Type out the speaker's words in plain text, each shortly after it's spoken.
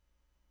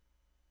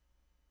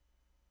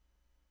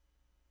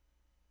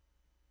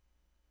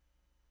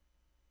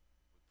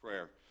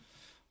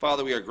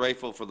Father, we are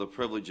grateful for the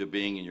privilege of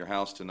being in your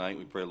house tonight.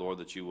 We pray, Lord,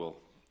 that you will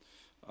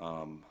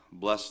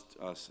bless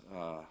us,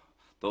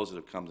 those that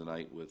have come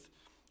tonight, with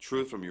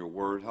truth from your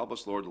word. Help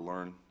us, Lord, to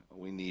learn.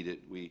 We need it.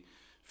 We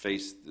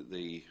face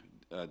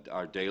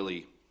our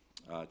daily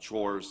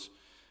chores,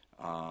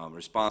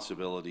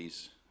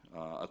 responsibilities,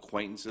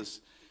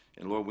 acquaintances.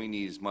 And, Lord, we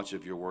need as much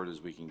of your word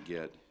as we can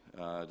get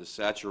to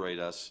saturate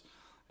us.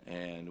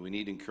 And we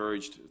need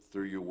encouraged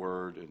through your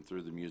word and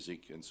through the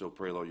music. And so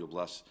pray, Lord, you'll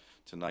bless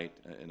tonight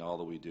in all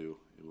that we do.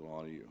 We will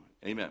honor you.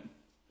 Amen.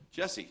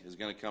 Jesse is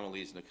going to come and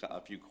lead us in a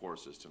few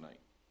choruses tonight.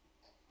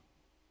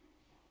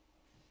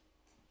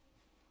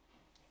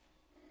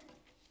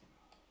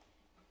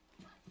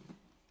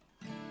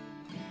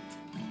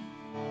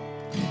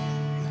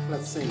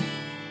 Let's sing.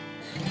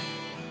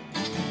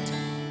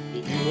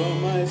 You are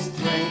my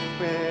strength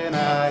when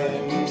I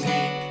am weak.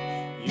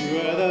 You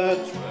are the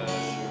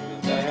treasure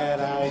that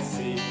I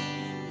seek.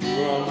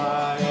 You are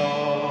my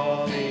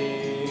all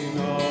in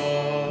all.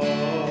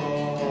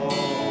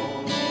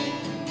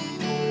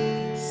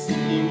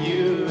 Seeing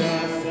you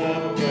as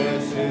a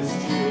precious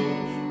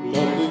jewel,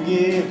 Lord, to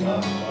give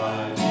up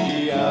my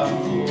dear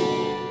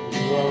fool.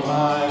 You are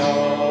my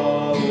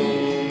all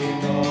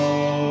in all.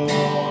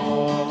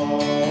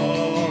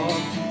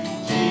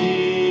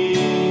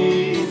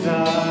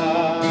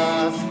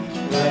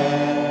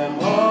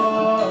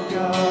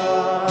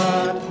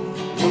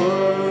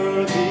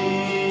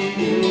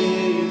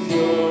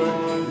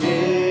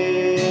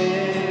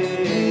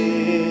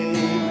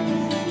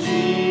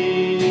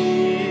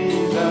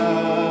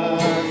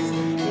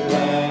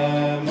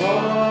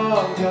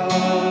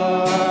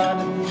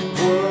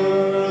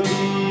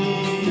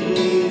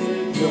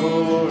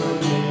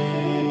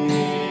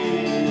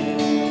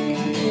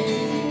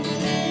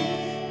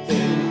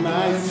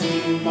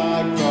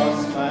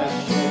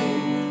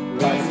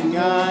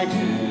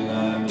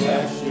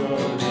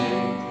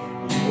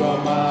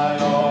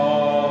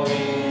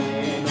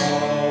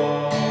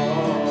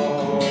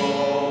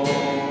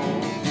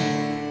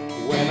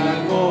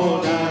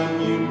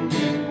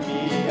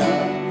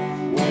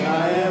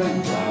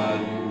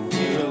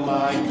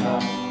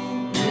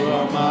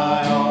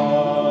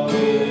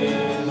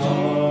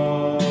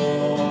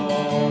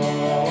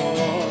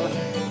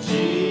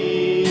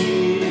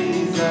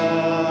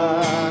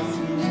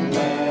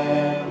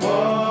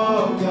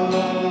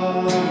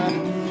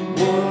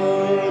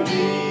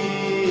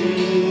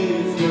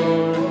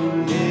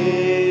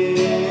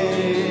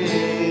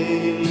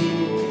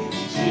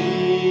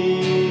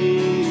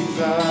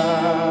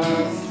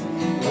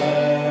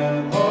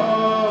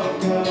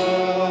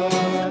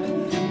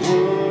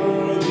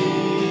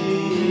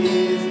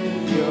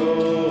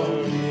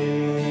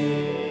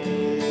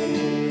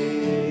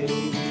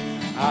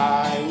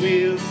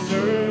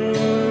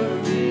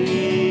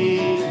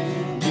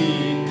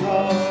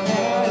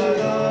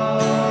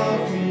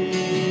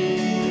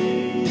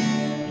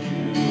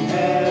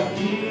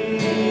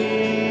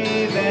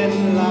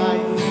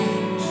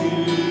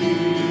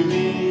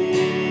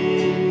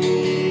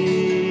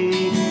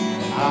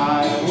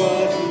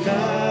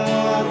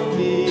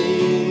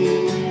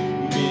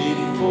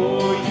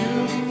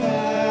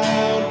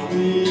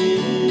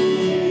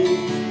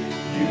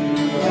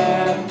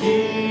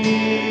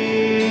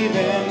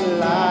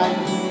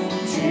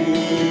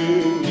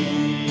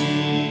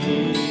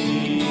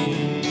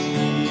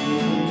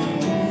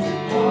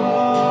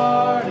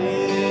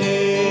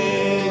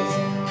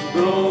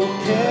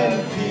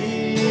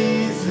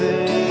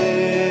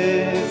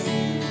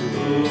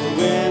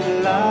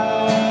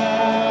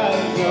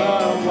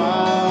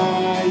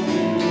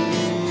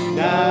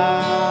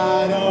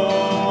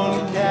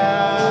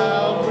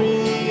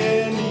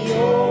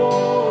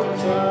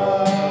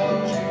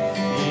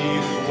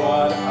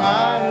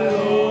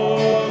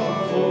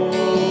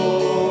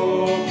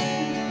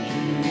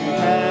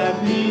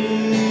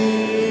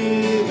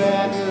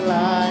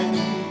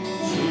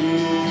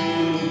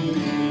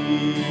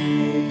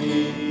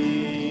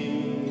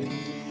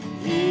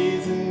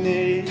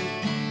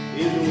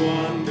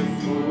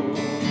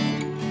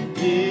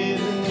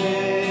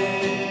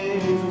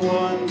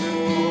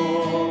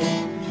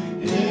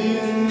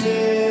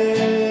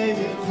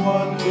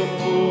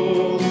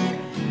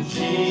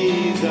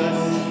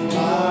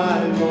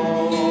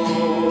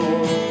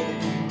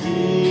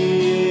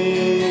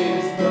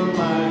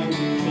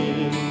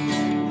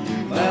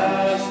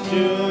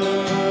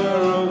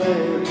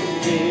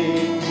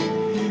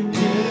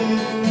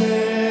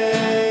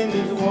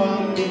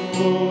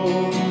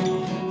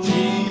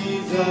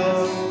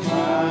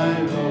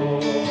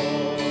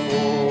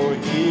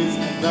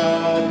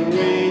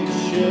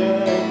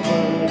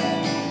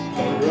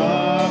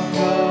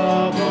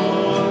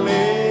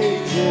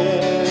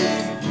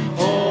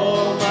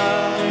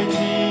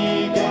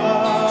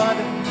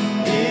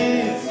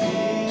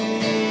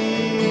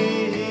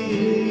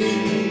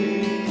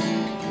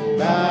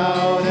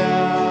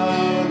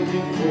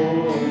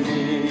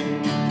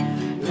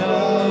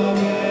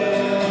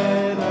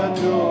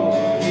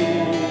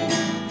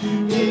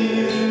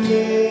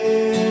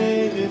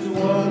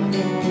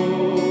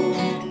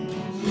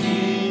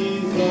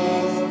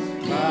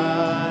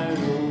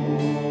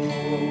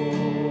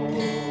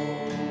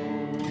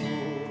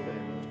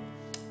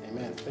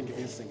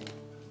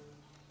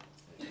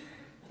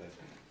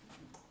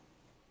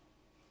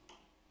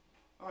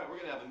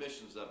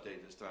 missions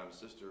update this time.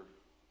 Sister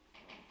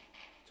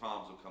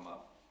Toms will come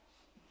up.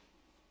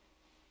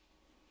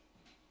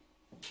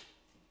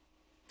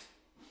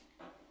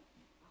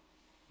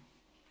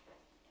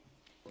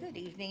 Good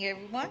evening,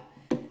 everyone.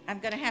 I'm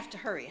going to have to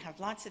hurry. I have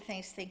lots of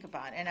things to think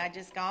about, and I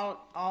just got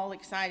all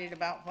excited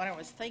about what I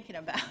was thinking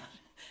about.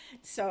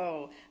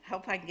 So I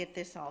hope I can get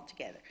this all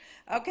together.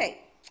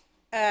 Okay,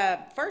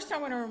 first I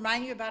want to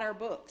remind you about our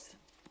books.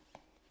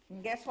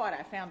 And guess what?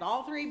 I found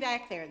all three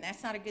back there, and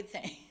that's not a good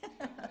thing.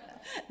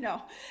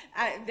 No,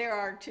 there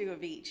are two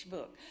of each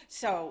book.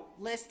 So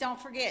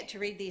don't forget to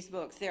read these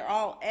books. They're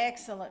all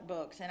excellent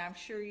books, and I'm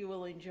sure you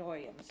will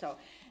enjoy them. So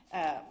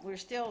we're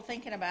still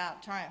thinking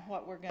about trying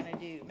what we're going to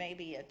do,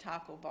 maybe a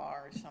taco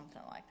bar or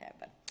something like that.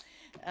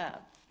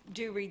 But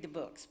do read the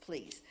books,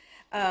 please.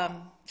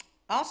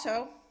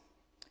 Also,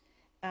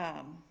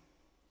 I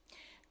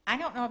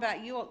don't know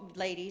about you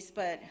ladies,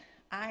 but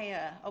I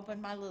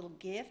opened my little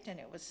gift, and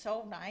it was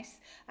so nice.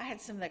 I had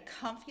some of the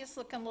comfiest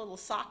looking little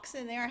socks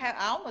in there. I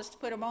almost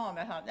put them on.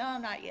 I thought, no,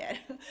 not yet.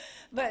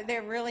 But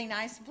they're really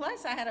nice.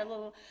 Plus, I had a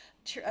little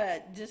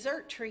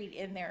dessert treat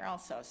in there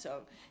also.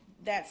 So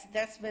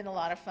that's been a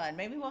lot of fun.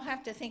 Maybe we'll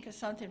have to think of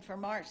something for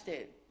March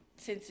that,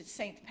 since it's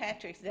St.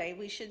 Patrick's Day,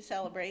 we should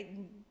celebrate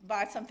and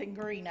buy something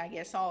green, I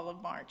guess, all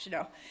of March.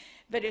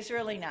 But it's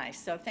really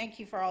nice. So thank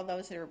you for all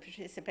those that are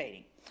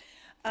participating.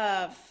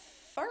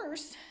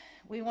 First,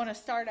 we want to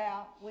start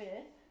out with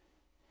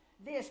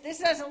this. This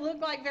doesn't look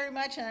like very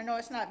much, and I know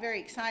it's not very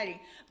exciting,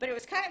 but it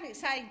was kind of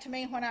exciting to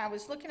me when I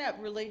was looking up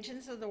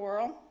religions of the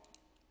world.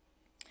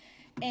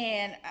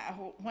 And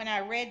when I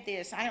read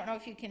this, I don't know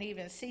if you can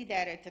even see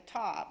that at the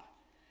top,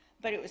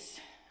 but it was,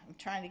 I'm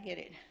trying to get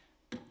it,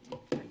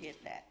 forget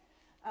that.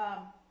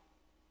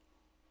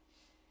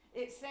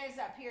 It says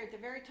up here at the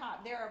very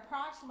top, there are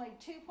approximately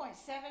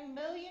 2.7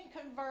 million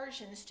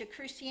conversions to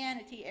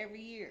Christianity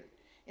every year.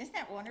 Isn't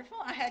that wonderful?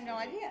 I had no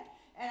idea.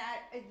 And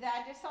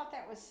I just thought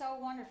that was so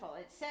wonderful.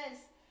 It says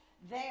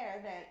there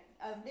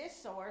that on this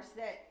source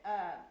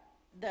that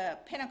the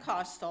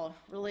Pentecostal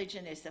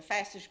religion is the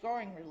fastest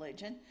growing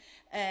religion,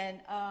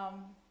 and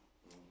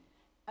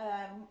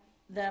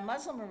the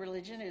Muslim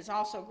religion is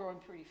also growing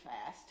pretty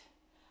fast.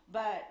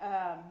 But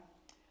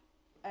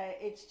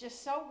it's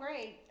just so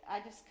great.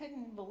 I just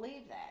couldn't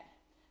believe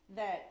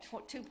that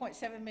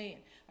 2.7 million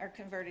are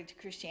converted to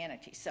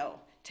Christianity. So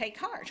take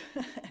heart.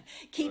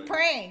 Keep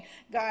praying.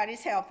 God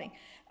is helping.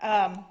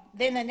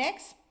 Then the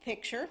next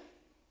picture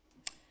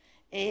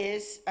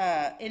is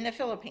in the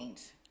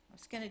Philippines. I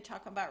was going to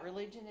talk about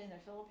religion in the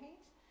Philippines.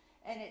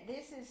 And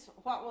this is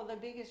what will the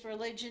biggest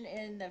religion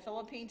in the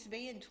Philippines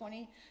be in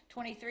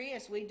 2023,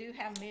 as we do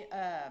have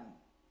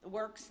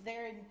works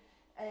there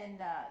in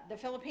the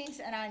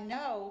Philippines. And I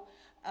know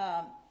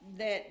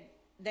that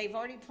they've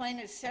already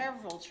planted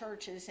several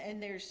churches,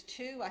 and there's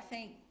two, I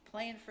think,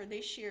 planned for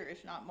this year,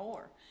 if not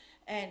more.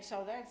 And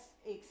so that's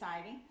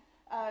exciting.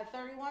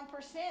 31%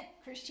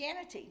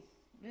 Christianity.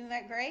 Isn't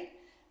that great?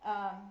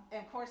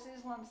 And of course,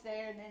 Islam's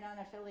there, and then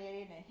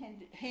unaffiliated,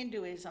 and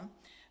Hinduism.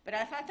 But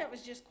I thought that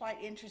was just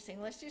quite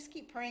interesting. Let's just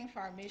keep praying for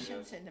our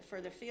missions and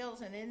for the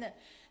fields. And in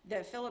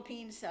the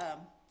Philippines,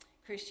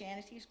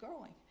 Christianity is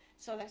growing.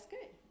 So that's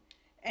good.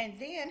 And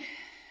then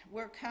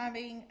we're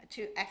coming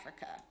to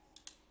Africa.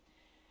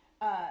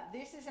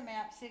 This is a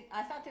map.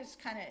 I thought this was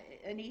kind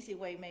of an easy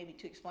way maybe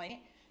to explain it.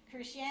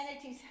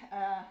 Christianity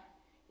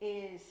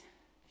is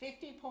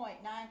 50.9%.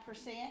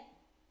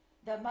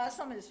 The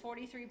Muslim is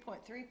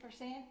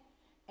 43.3%.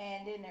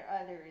 And then their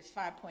other is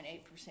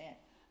 5.8%.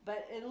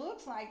 But it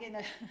looks like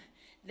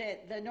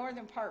that the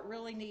northern part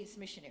really needs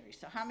missionaries.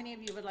 So how many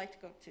of you would like to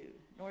go to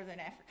northern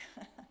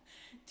Africa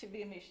to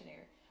be a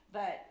missionary?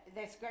 But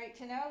that's great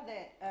to know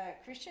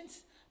that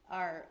Christians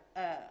are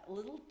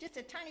just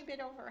a tiny bit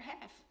over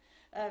half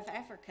of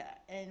Africa.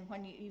 And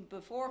when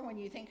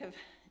you think of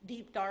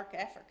deep, dark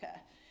Africa,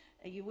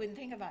 you wouldn't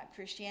think about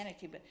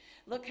Christianity. But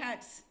look how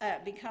it's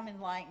become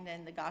enlightened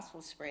and the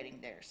gospel's spreading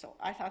there. So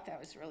I thought that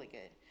was really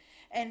good.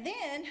 And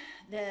then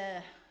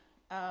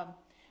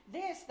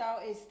this, though,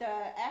 is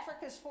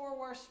Africa's 4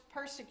 worst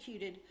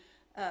persecuted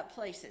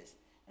places.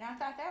 And I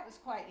thought that was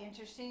quite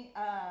interesting.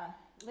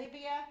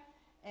 Libya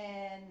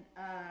and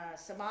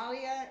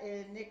Somalia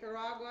and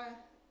Nicaragua.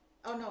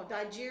 Oh, no,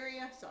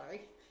 Nigeria,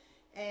 sorry.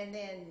 And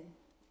then,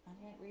 I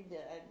can't read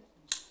the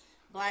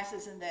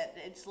glasses and that,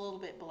 it's a little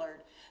bit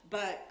blurred.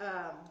 But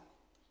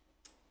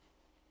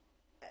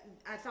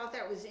I thought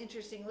that was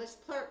interesting. Let's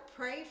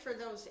pray for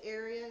those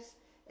areas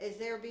as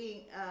they're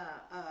being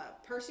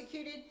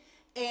persecuted.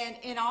 And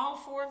in all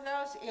 4 of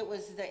those, it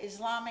was the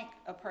Islamic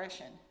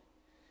oppression.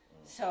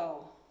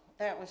 So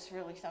that was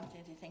really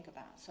something to think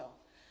about. So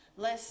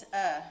let's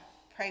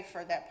pray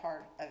for that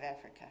part of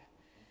Africa.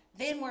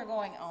 Then we're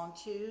going on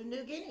to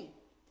New Guinea.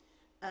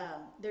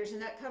 There's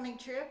an upcoming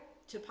trip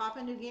to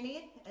Papua New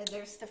Guinea, and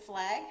there's the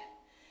flag.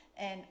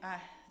 And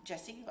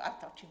Jesse, I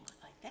thought you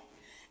might like that.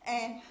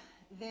 And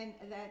then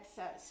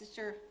that's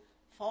Sister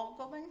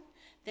Fogelman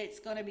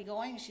that's going to be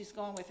going. She's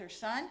going with her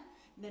son.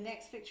 The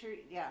next picture,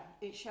 yeah,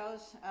 it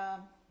shows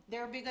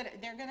they're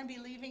going to be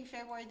leaving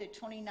February the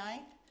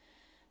 29th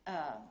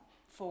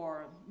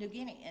for New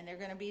Guinea, and they're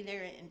going to be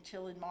there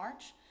until in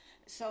March.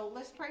 So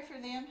let's pray for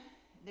them.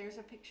 There's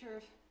a picture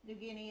of New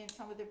Guinea and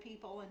some of their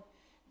people, and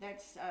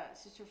that's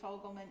Sister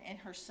Fogelman and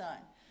her son.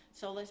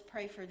 So let's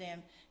pray for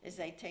them as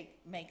they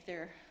make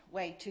their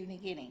way to New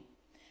Guinea.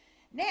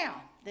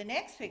 Now, the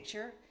next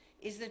picture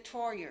is the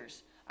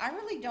Troyers. I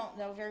really don't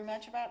know very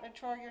much about the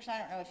Troyers. I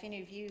don't know if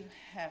any of you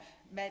have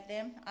met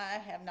them. I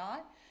have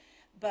not.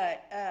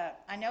 But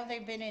I know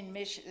they've been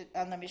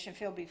on the mission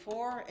field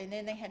before, and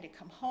then they had to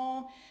come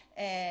home,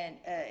 and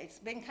it's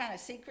been kind of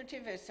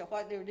secretive as to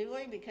what they're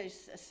doing,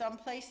 because some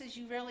places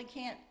you really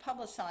can't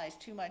publicize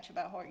too much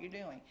about what you're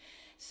doing.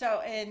 So,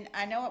 and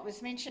I know it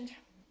was mentioned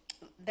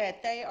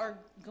that they are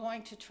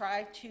going to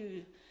try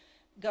to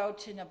go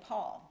to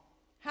Nepal.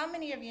 How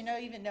many of you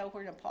even know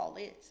where Nepal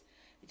is?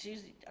 It's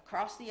usually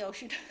across the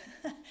ocean.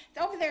 It's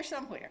over there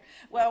somewhere.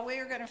 Well,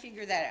 we're going to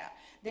figure that out.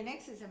 The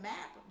next is a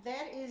map.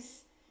 That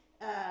is,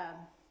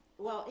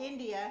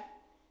 India,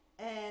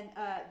 and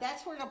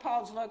that's where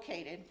Nepal is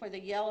located, where the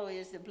yellow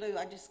is, the blue.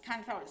 I just kind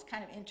of thought it was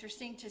kind of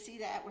interesting to see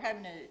that. We're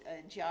having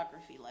a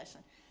geography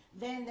lesson.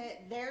 Then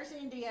there's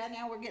India.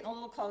 Now we're getting a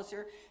little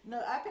closer.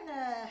 Up in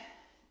the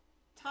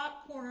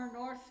top corner,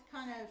 north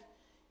kind of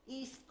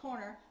east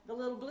corner, the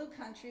little blue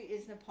country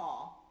is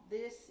Nepal.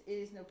 This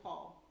is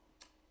Nepal.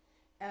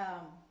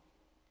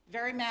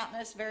 Very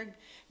mountainous, very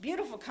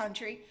beautiful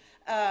country.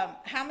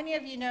 How many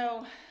of you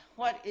know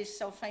what is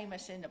so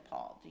famous in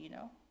Nepal? Do you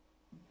know?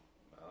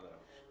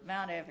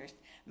 Mount Everest.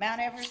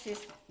 Mount Everest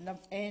is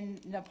in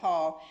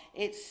Nepal.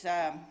 It's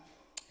the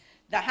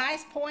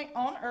highest point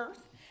on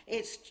Earth.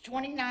 It's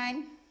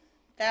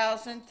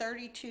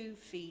 29,032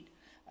 feet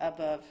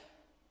above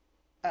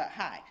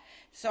high.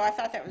 So I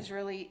thought that was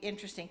really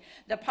interesting.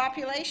 The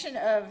population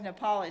of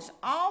Nepal is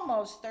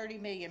almost 30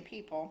 million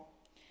people,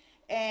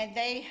 and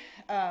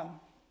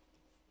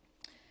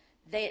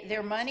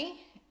their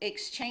money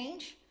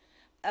exchange,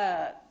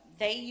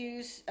 they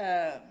use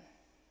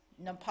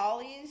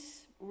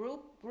Nepalese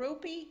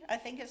rupee, I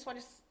think is what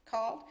it's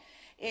called.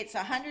 It's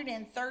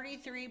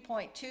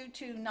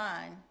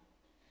 133.229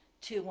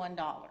 to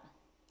 $1.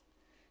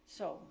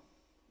 So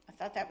I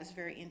thought that was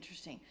very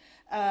interesting.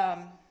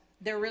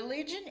 Their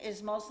religion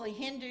is mostly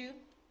Hindu.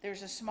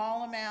 There's a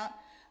small amount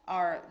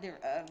of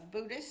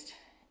Buddhist,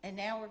 and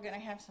now we're going to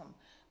have some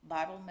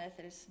Bible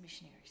Methodist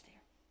missionaries there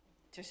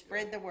to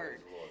spread the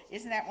word.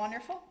 Isn't that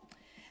wonderful?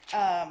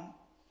 Now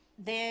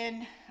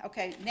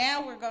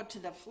we'll go to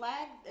the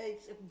flag.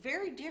 It's a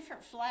very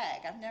different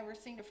flag. I've never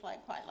seen a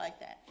flag quite like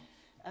that.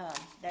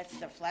 That's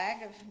the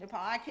flag of Nepal.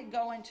 I could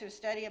go into a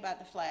study about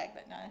the flag,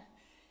 but no,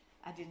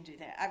 I didn't do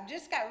that. I've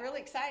just got really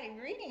excited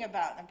reading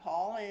about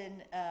Nepal,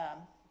 and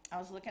I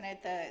was looking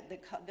at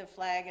the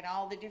flag and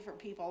all the different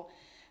people.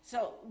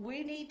 So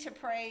we need to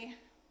pray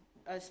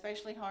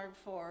especially hard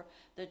for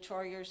the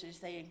Troyers as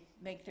they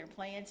make their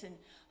plans, and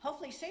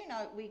hopefully soon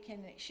we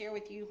can share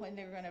with you when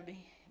they're going to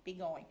be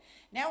going.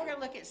 Now we're going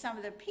to look at some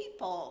of the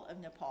people of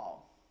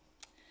Nepal.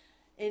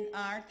 And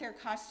aren't their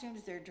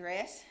costumes, their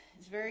dress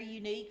is very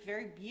unique,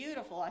 very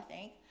beautiful, I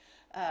think,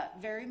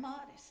 very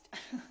modest,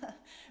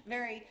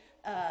 very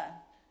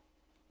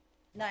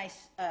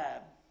nice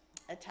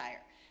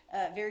attire,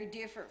 very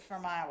different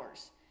from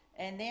ours.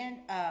 And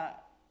then,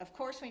 of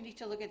course, we need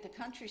to look at the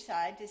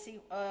countryside to see,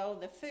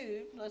 the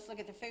food. Let's look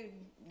at the food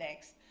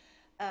next.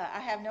 I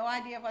have no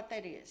idea what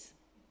that is.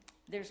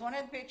 There's one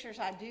of the pictures,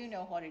 I do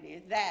know what it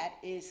is. That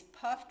is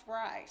puffed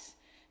rice.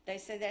 They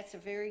say that's a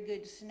very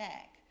good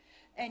snack.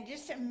 And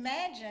just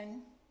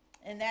imagine,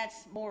 and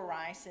that's more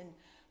rice, and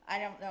I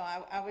don't know,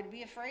 I would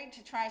be afraid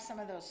to try some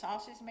of those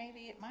sauces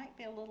maybe. It might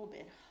be a little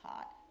bit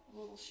hot, a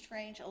little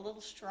strange, a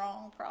little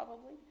strong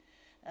probably.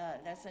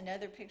 That's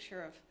another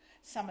picture of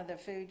some of the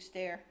foods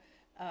there.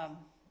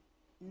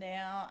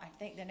 Now, I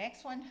think the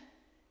next one,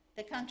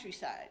 the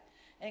countryside.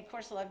 And of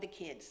course, I love the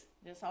kids.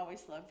 Just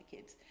always love the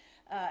kids.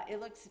 It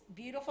looks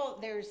beautiful.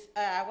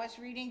 I was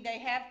reading, they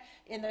have,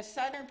 in the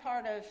southern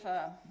part of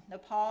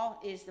Nepal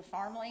is the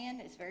farmland.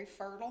 It's very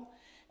fertile.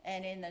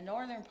 And in the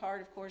northern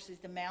part, of course, is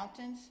the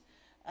mountains.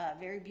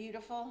 Very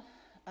beautiful.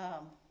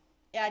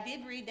 I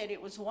did read that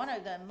it was one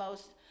of the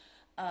most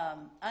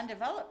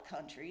undeveloped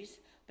countries.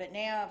 But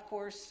now, of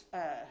course,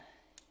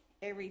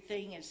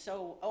 everything is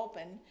so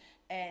open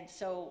and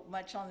so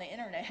much on the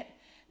internet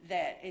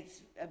that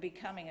it's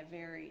becoming a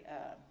very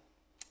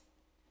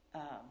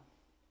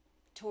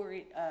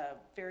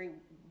very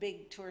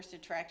big tourist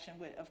attraction,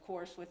 of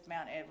course, with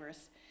Mount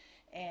Everest.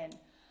 And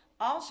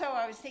also,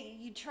 I was thinking,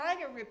 you try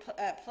to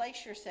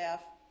place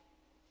yourself,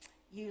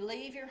 you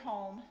leave your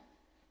home,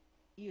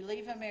 you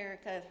leave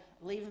America,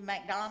 leave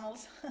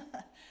McDonald's,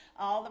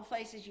 all the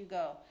places you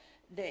go,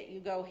 that you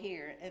go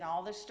here, and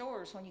all the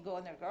stores, when you go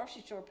in the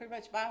grocery store, pretty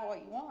much buy what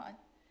you want,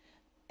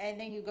 and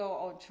then you go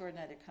on to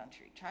another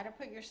country. Try to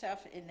put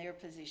yourself in their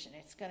position.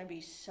 It's going to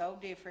be so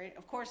different.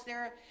 Of course,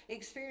 they're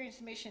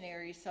experienced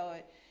missionaries, so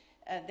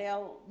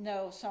they'll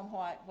know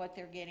somewhat what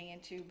they're getting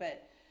into,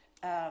 but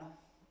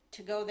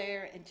to go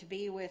there and to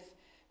be with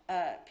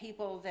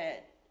people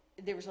that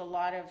there was a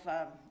lot of,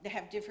 they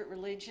have different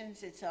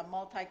religions. It's a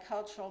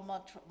multicultural,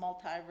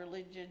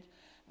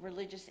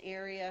 religious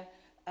area,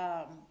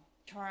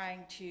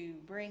 trying to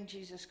bring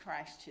Jesus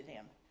Christ to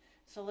them.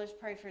 So let's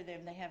pray for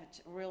them. They have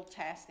a real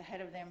task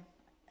ahead of them.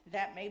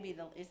 That may be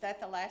is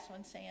that the last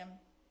one, Sam?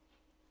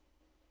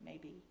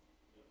 Maybe.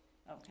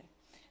 Okay.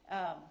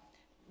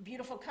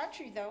 Beautiful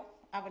country, though.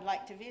 I would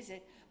like to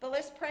visit. But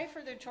let's pray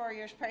for the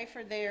warriors, pray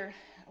for their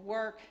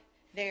work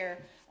there,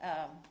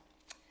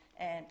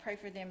 and pray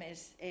for them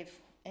as if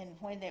and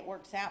when that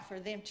works out for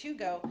them to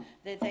go,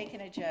 that they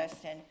can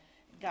adjust and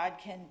God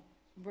can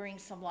bring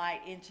some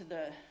light into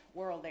the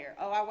world there.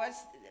 Oh, I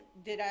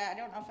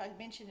don't know if I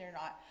mentioned it or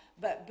not,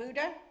 but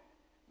Buddha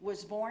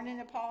was born in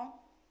Nepal,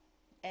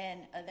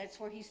 and that's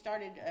where he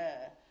started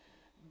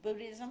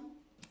Buddhism,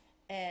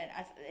 and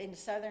in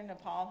southern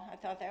Nepal. I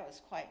thought that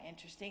was quite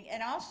interesting.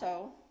 And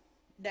also,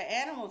 the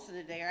animals that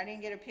are there, I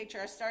didn't get a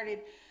picture. I started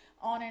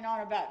on and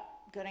on about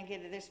going to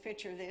get this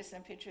picture of this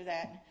and picture of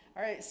that.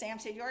 All right, Sam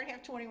said, you already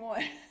have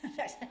 21.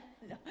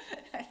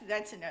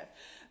 That's enough.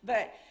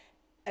 But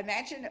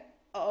imagine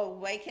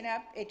waking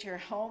up at your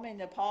home in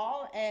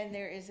Nepal, and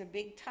there is a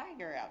big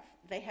tiger out.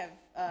 They have,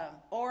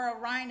 or a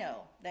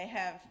rhino. They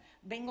have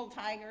Bengal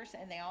tigers,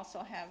 and they also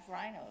have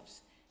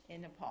rhinos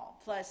in Nepal.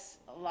 Plus,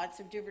 lots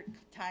of different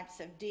types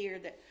of deer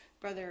that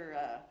Brother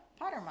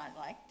Potter might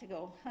like to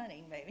go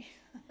hunting, maybe.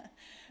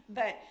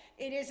 But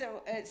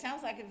it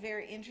sounds like a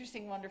very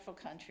interesting, wonderful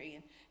country,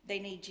 and they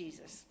need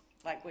Jesus,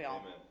 like we all,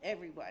 Amen.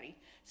 Everybody.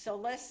 So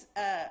let's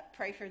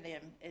pray for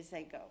them as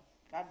they go.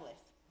 God bless.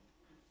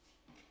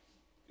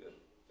 Good.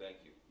 Thank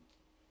you.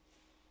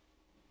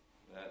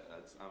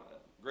 That's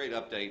a great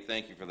update.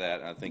 Thank you for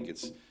that. I think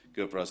it's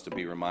good for us to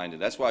be reminded.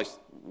 That's why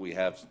we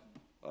have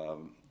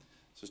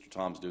Sister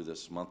Tom's do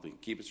this monthly.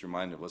 Keep us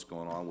reminded of what's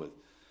going on with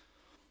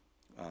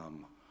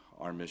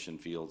our mission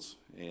fields.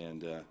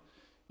 And,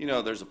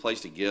 there's a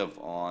place to give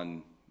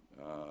on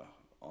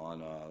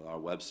our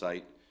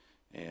website.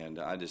 And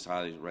I just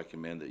highly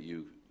recommend that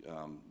you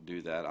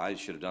do that. I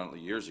should have done it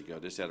years ago.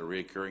 Just had a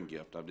recurring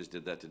gift. I just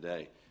did that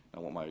today. I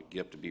want my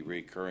gift to be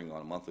recurring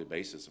on a monthly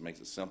basis. It makes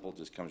it simple.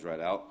 Just comes right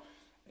out.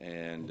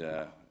 And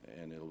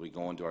it'll be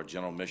going to our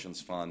General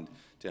Missions Fund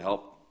to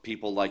help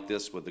people like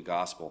this with the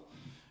gospel.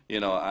 We've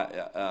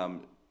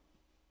got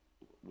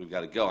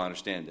to go. I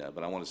understand that,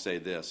 but I want to say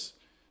this.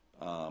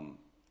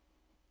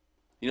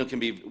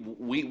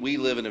 We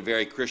live in a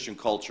very Christian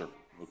culture,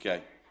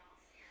 okay?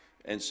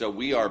 And so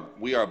we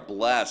are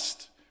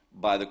blessed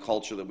by the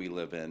culture that we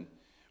live in.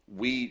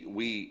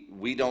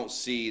 We don't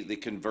see the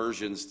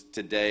conversions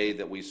today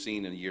that we've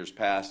seen in years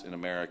past in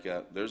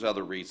America. There's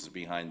other reasons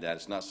behind that.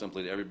 It's not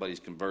simply that everybody's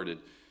converted,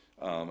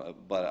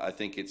 but I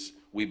think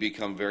we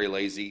become very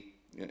lazy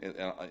in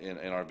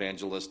our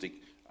evangelistic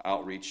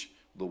outreach,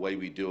 the way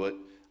we do it.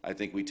 I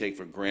think we take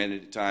for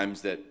granted at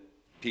times that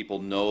people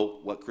know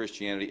what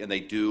Christianity, and they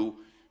do,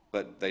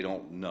 but they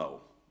don't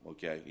know.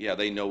 Okay, yeah,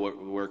 they know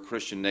we're a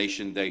Christian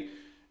nation. Today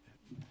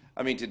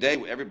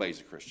everybody's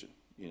a Christian.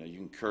 You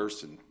can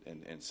curse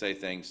and say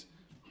things.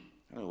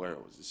 I don't know where it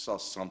was. I saw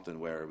something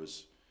where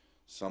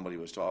somebody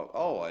was talking.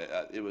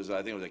 I think it was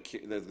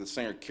the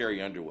singer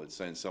Carrie Underwood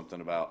saying something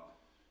about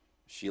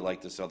she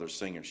liked this other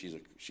singer.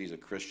 She's a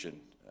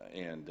Christian,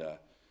 and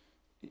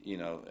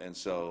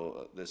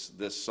so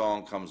this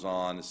song comes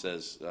on. It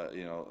says,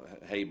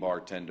 "Hey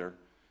bartender,"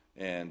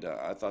 and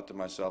I thought to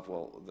myself,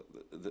 well,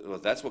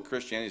 that's what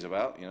Christianity's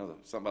about.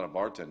 Something about a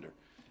bartender.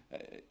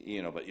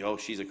 But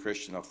she's a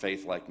Christian of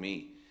faith like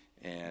me.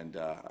 And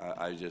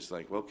I just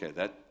think, okay,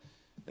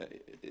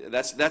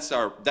 that's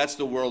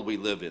the world we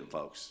live in,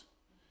 folks.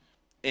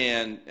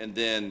 And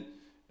then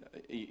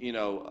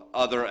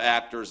other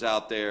actors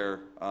out there,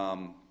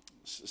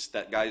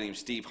 that guy named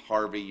Steve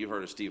Harvey. You've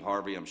heard of Steve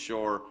Harvey, I'm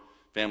sure,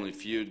 Family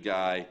Feud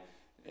guy,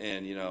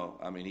 and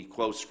he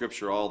quotes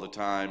scripture all the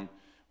time,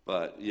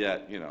 but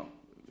yet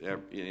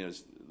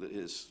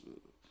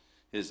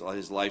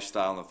his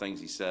lifestyle and the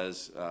things he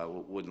says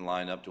wouldn't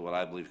line up to what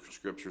I believe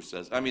scripture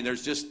says.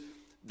 There's just.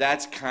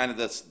 That's kind of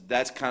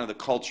the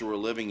culture we're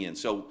living in.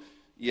 So,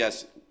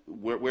 yes,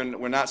 we're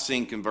not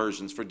seeing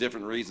conversions for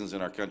different reasons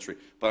in our country.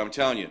 But I'm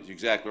telling you, you're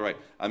exactly right.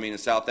 In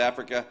South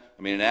Africa,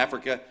 in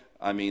Africa,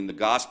 the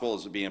gospel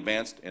is being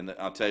advanced, and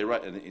I'll tell you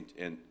right,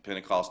 and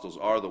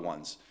Pentecostals are the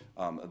ones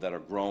that are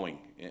growing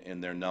in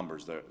their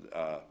numbers. They're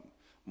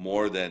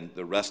more than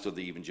the rest of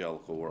the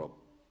evangelical world.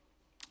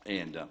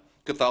 And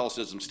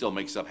Catholicism still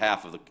makes up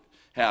half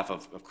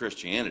of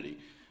Christianity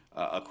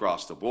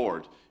across the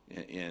board.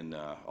 In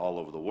all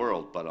over the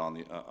world, but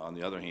on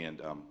the other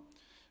hand,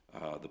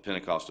 the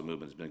Pentecostal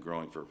movement has been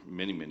growing for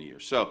many, many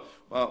years. So,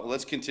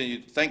 let's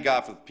continue. Thank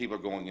God for people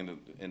going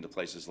into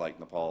places like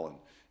Nepal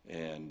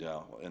and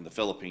the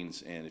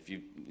Philippines. And if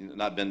you've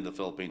not been to the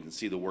Philippines and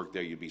see the work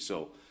there, you'd be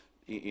so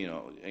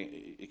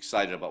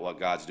excited about what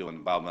God's doing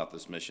about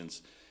this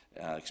missions,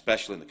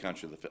 especially in the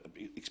country,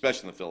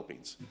 especially in the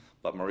Philippines.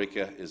 But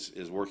Marika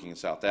is working in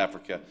South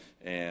Africa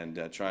and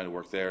trying to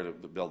work there to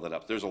build that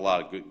up. There's a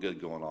lot of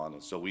good going on,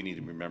 and so we need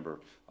to remember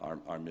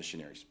our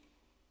missionaries.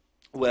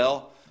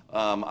 Well,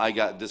 I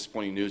got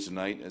disappointing news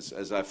tonight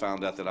as I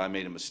found out that I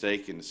made a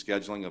mistake in the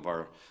scheduling of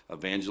our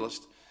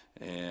evangelist,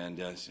 and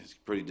it's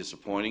pretty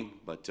disappointing,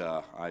 but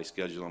I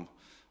scheduled him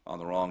on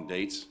the wrong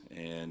dates,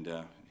 and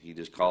he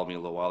just called me a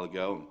little while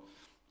ago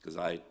because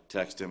I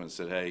texted him and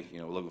said, hey,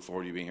 looking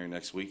forward to you being here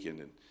next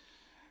weekend,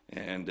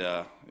 and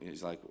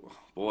he's like,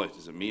 boy,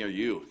 is it me or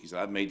you? He said,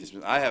 I've made this.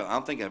 I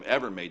don't think I've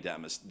ever made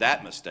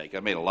that mistake.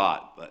 I've made a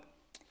lot, but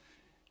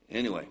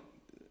anyway,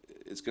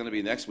 it's going to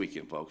be next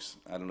weekend, folks.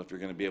 I don't know if you're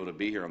going to be able to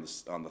be here on the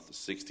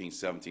 16th,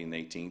 17th, and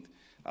 18th.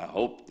 I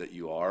hope that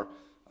you are.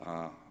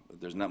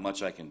 There's not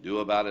much I can do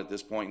about it at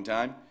this point in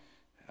time.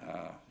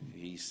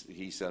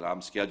 He said,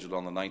 I'm scheduled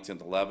on the 9th and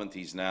 11th.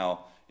 He's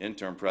now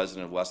interim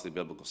president of Wesley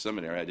Biblical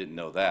Seminary. I didn't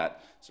know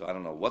that, so I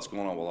don't know what's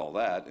going on with all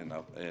that.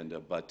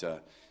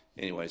 But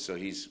anyway, so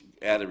he's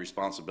added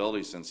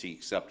responsibility since he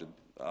accepted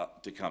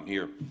to come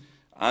here.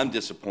 I'm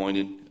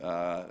disappointed.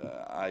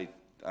 I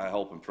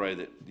hope and pray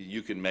that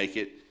you can make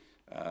it.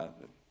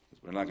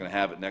 We're not going to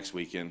have it next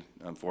weekend,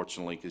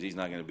 unfortunately, because he's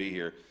not going to be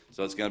here.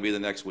 So it's going to be the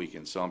next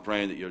weekend. So I'm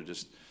praying that you'll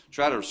just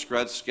try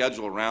to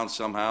schedule around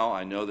somehow.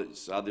 I know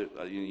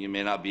that you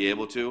may not be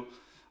able to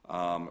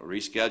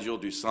reschedule,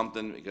 do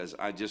something, because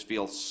I just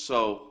feel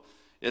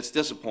it's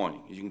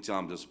disappointing. You can tell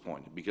I'm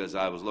disappointed because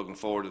I was looking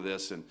forward to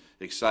this and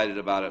excited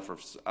about it.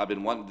 I've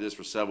been wanting this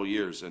for several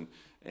years, and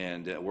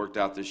it worked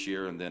out this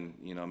year, and then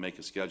make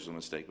a scheduling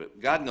mistake.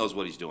 But God knows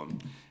what He's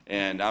doing,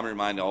 and I'm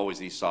reminded always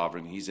He's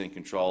sovereign. He's in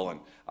control, and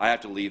I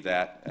have to leave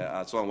that.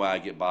 That's the only way I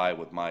get by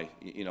with my,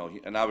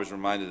 And I was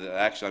reminded that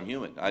actually I'm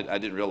human. I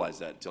didn't realize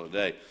that until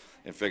today,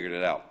 and figured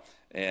it out.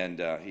 And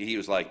he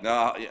was like,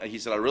 "No," he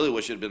said, "I really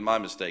wish it had been my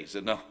mistake." I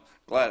said, "No,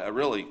 glad. I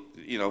really,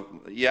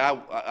 yeah,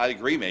 I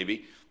agree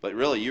maybe." But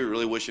really, you're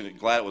really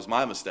glad it was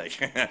my mistake.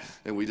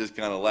 And we just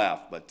kind of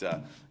laughed. But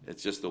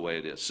it's just the way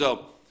it is.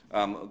 So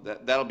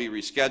that'll be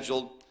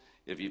rescheduled.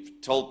 If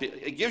you've told people,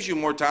 it gives you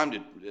more time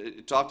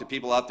to talk to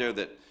people out there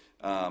that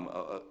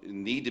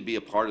need to be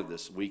a part of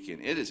this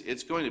weekend.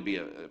 It's going to be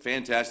a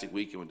fantastic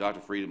weekend with Dr.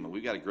 Friedman.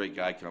 We've got a great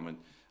guy coming.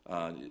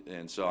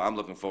 And so I'm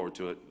looking forward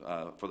to it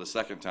for the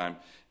second time.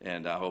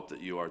 And I hope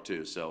that you are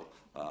too. So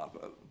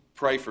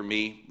pray for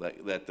me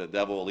that the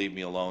devil will leave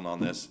me alone on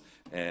this.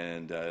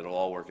 And it'll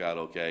all work out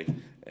okay,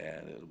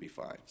 and it'll be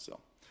fine. So,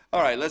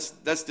 all right, let's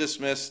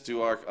dismiss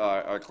to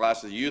our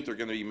class. The youth are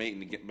going to be meeting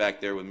to get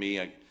back there with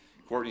me.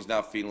 Courtney's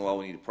not feeling well.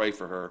 We need to pray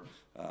for her,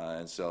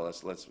 and so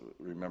let's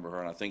remember her.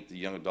 And I think the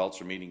young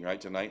adults are meeting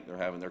right tonight. They're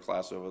having their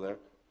class over there,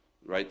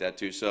 right? That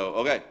too. So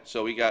okay,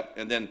 so we got,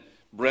 and then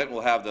Brent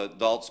will have the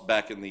adults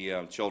back in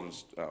the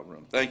children's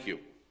room. Thank you.